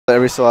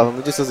every so often.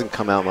 It just doesn't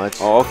come out much.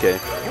 Oh, okay.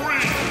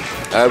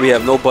 We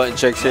have no button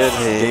checks here.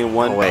 Game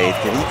 1. Oh, wait,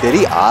 did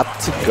he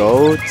opt to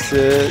go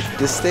to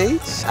this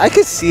stage? I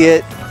could see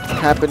it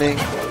happening.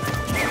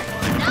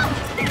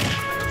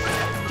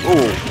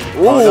 Ooh,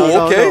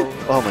 no, okay. No.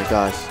 Oh my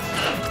gosh.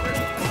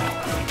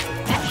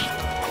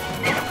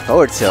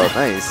 Forward tilt,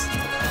 nice.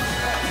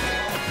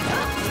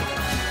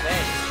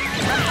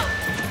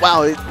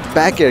 Wow,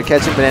 back air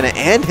catching banana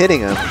and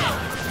hitting him.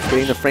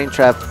 Getting the frame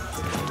trap.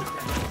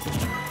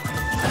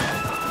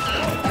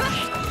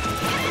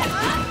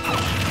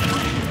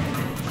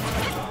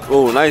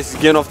 Oh, nice.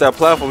 Getting off that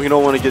platform. He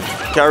don't want to get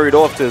carried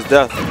off to his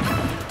death.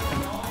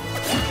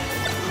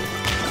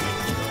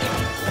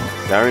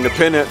 Carrying the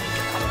pin it.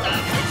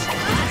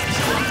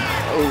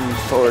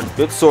 Oh, sword.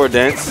 Good sword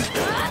dance.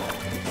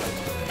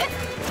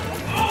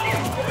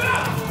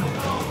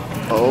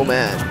 Oh,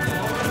 man.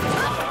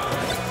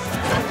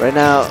 Right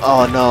now,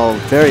 oh no,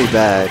 very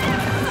bad.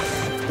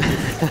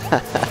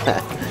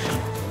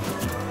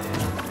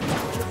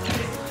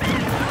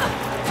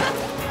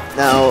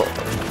 Now,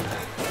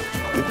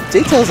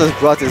 Jtails has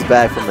brought this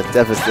back from a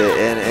deficit,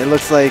 and it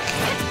looks like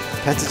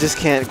Penta just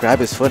can't grab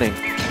his footing.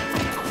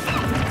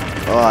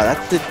 Oh,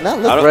 that did not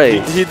look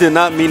right. He did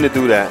not mean to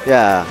do that.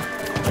 Yeah,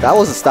 that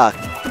was a stock.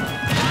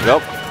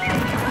 Yep.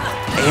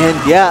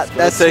 And yeah,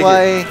 that's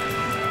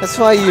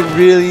why you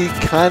really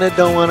kind of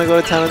don't want to go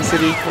to Talon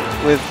City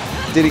with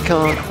Diddy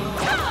Kong.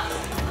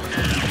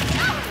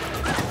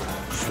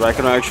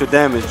 Striking on extra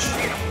damage.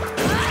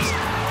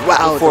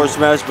 Wow. Forward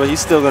smash, but he's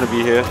still going to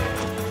be here.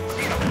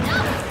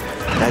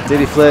 That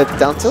Diddy flip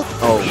down tilt.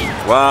 Oh.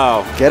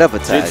 Wow. Get up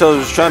attack. Jtails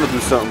was trying to do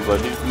something,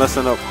 but he's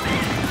messing up.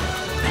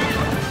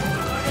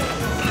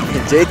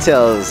 And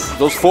Jtails.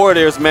 Those forward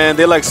airs, man,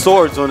 they're like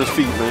swords on his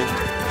feet, man.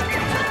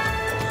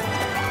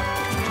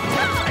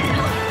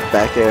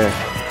 Back air.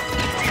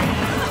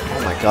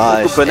 Oh my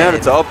gosh. Banana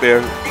to up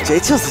air.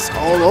 Jtails is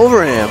all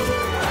over him.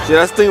 See,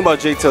 that's the thing about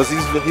Jtails.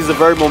 He's a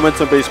very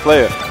momentum-based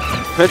player.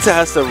 Penta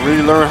has to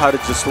really learn how to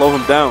just slow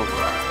him down.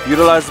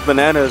 Utilize the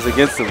bananas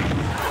against him.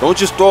 Don't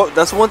just throw it.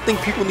 That's one thing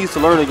people need to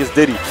learn against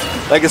Diddy.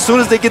 Like, as soon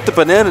as they get the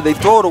banana, they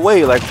throw it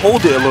away. Like,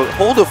 hold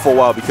it for a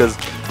while, because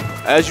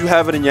as you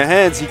have it in your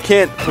hands, he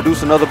can't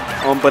produce another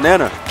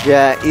banana.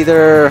 Yeah,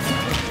 either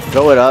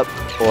throw it up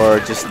or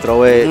just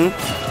throw it.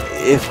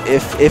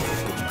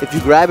 If you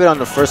grab it on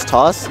the first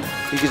toss,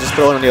 you can just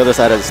throw it on the other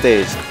side of the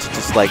stage to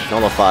just like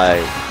nullify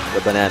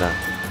the banana.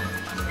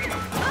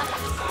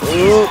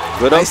 Ooh,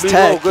 good nice up,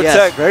 tech. good yes,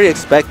 tech. Very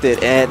expected,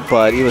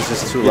 but he was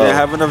just too low. He didn't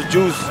have enough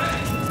juice.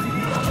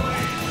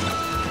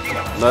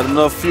 Not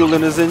enough fuel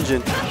in his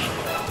engine.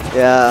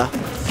 Yeah.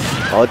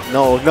 Oh,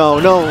 no.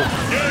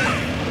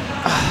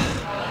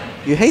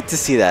 You hate to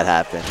see that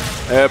happen.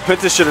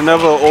 Penta should have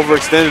never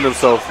overextended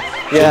himself.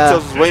 Yeah.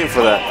 Jtails was waiting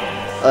for that.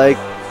 Like,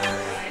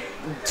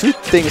 two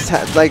things,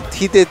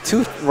 he did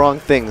two wrong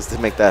things to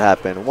make that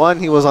happen. One,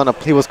 he was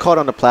caught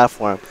on the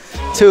platform.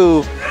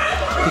 Two,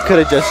 he could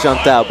have just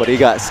jumped out, but he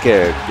got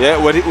scared. Yeah,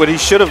 what he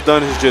should have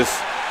done is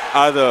just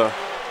either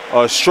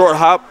a short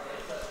hop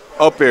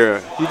up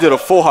air. He did a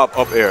full hop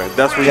up air.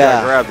 That's where he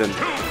got grabbed and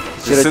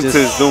just sent to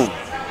his doom.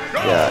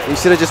 Yeah, he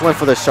should have just went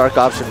for the shark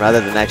option rather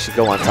than actually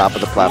go on top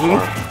of the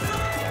platform.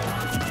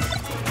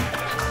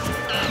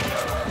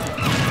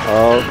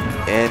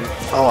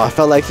 I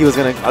felt like he was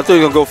gonna. I thought he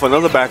was gonna go for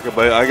another backer,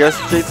 but I guess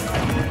he's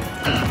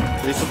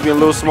being a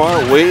little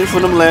smart, waiting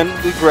for them land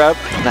to grab.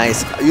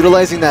 Nice,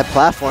 utilizing that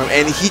platform,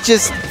 and he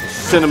just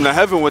sent him to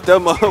heaven with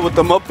them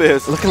up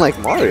airs. Looking like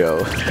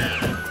Mario.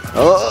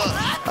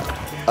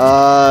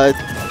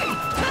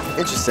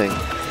 Interesting.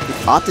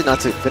 He opted not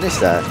to finish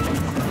that.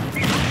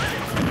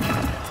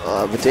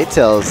 But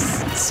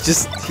Jtails, it's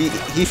just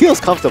he feels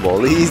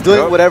comfortable. He's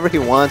doing whatever he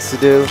wants to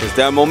do. It's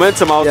that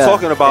momentum I was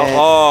talking about.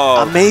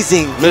 Oh,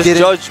 amazing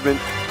misjudgment.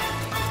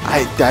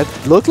 That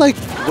looked like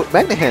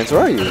Magna Hands.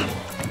 Where are you?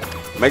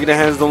 Magna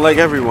Hands don't like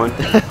everyone.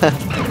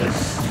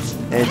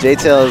 And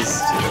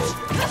Jtails,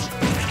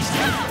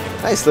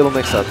 nice little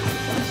mix-up.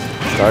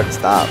 Start and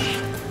stop.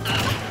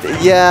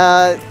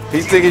 Yeah.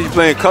 He's thinking he's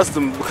playing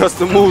custom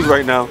moves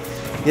right now.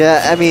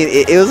 Yeah, I mean,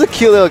 it was a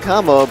cute little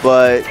combo,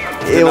 but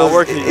it not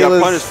working. He got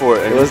punished for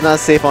it. It was not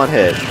safe on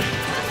hit.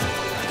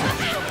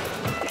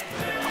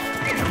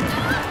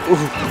 Ooh,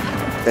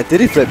 that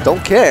Diddy flip,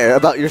 don't care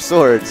about your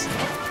swords.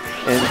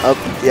 And up,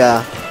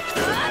 yeah.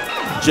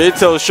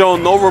 Jtails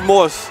showing no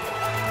remorse.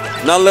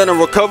 Not letting him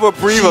recover,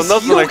 breathe, or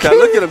nothing like that.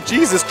 Look at him,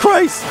 Jesus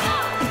Christ.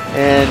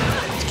 And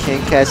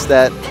can't catch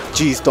that.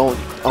 Jeez, don't.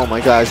 Oh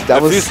my gosh,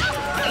 that was.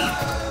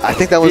 I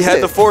think that was. He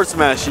had the forward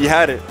smash. He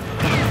had it.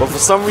 But for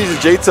some reason,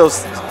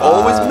 Jtails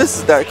always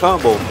misses that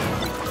combo.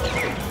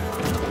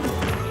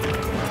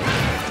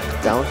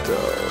 Down throw.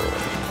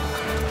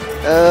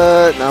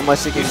 Not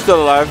much. He's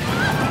still alive.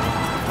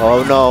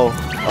 Oh no.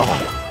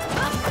 Oh.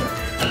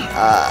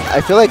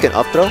 I feel like an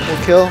up throw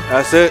will kill.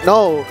 That's it.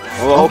 No.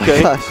 Oh,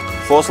 okay. My gosh.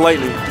 False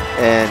lightning.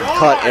 And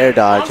caught air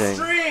dodging.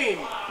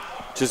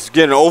 Just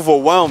getting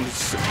overwhelmed.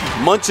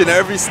 Munching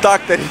every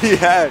stock that he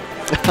had.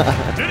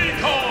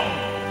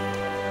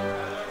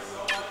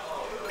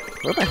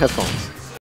 Where are my headphones?